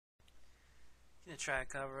Gonna try a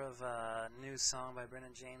cover of a new song by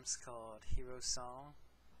Brennan James called Hero Song,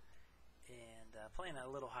 and playing it a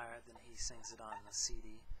little higher than he sings it on the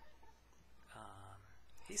CD.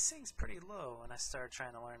 He sings pretty low, and I started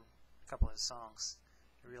trying to learn a couple of his songs.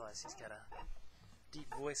 I realized he's got a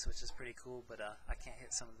deep voice, which is pretty cool, but I can't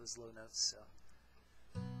hit some of those low notes, so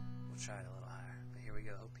we'll try it a little higher. But here we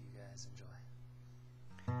go. Hope you guys enjoy.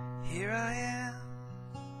 Here I am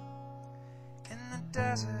in the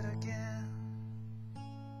desert again,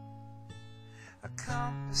 a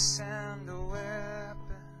compass and a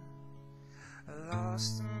weapon, a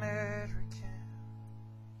lost American.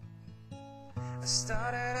 I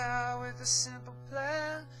started out with a simple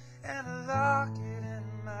plan and a locket in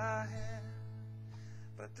my hand,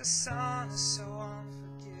 but the sun is so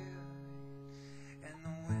unforgiving and the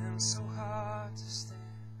wind so hard to stand.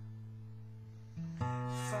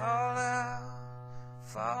 Fall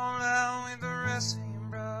out with the rest of your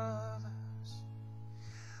brothers,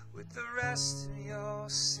 with the rest of your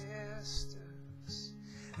sisters,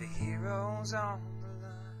 the heroes on the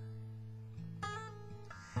line.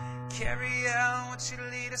 Carry out what your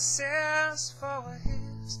leader says, for what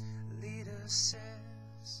his leader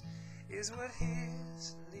says is what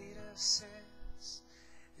his leader says.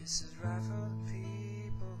 This is right for the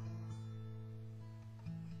people.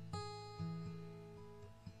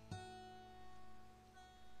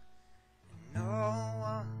 And no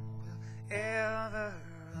one will ever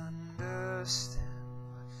understand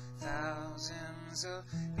what thousands of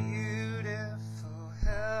beautiful,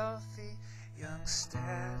 healthy young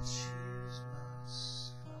statues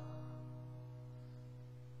must fall.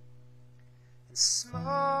 And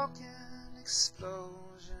smoke and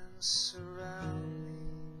explosions surround me,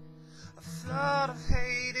 a flood of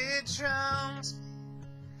hated drowns me.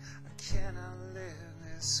 I cannot live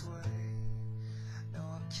this way. No,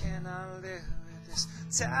 I cannot live with this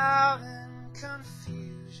doubt and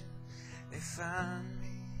confusion. They find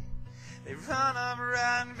me, they run up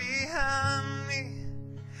right behind me.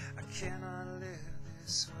 I cannot live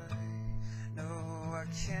this way. No, I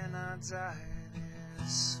cannot die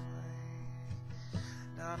this way.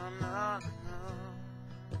 No, no, no, no,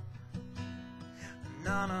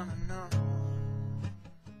 no, no, no, no.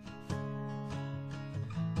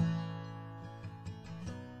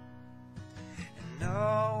 And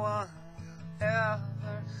no one will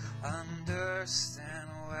ever understand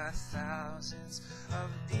why thousands of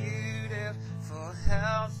beautiful,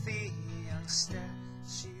 healthy young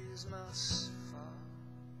statues must fall.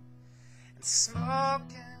 And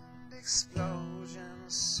smoke and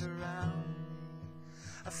explosions surround me,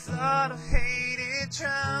 a flood of hatred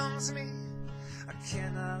drowns me. I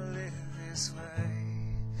cannot live this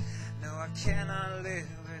way. No, I cannot live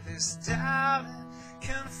with this doubt and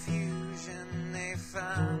confusion. They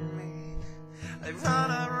find me, they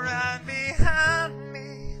run up right behind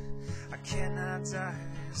me. I cannot die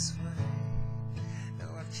this way. No,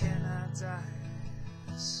 I cannot die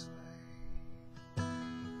this way.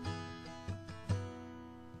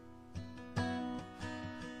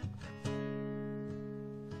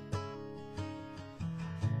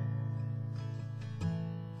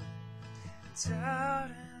 Doubt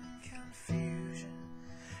and confusion,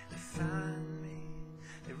 they find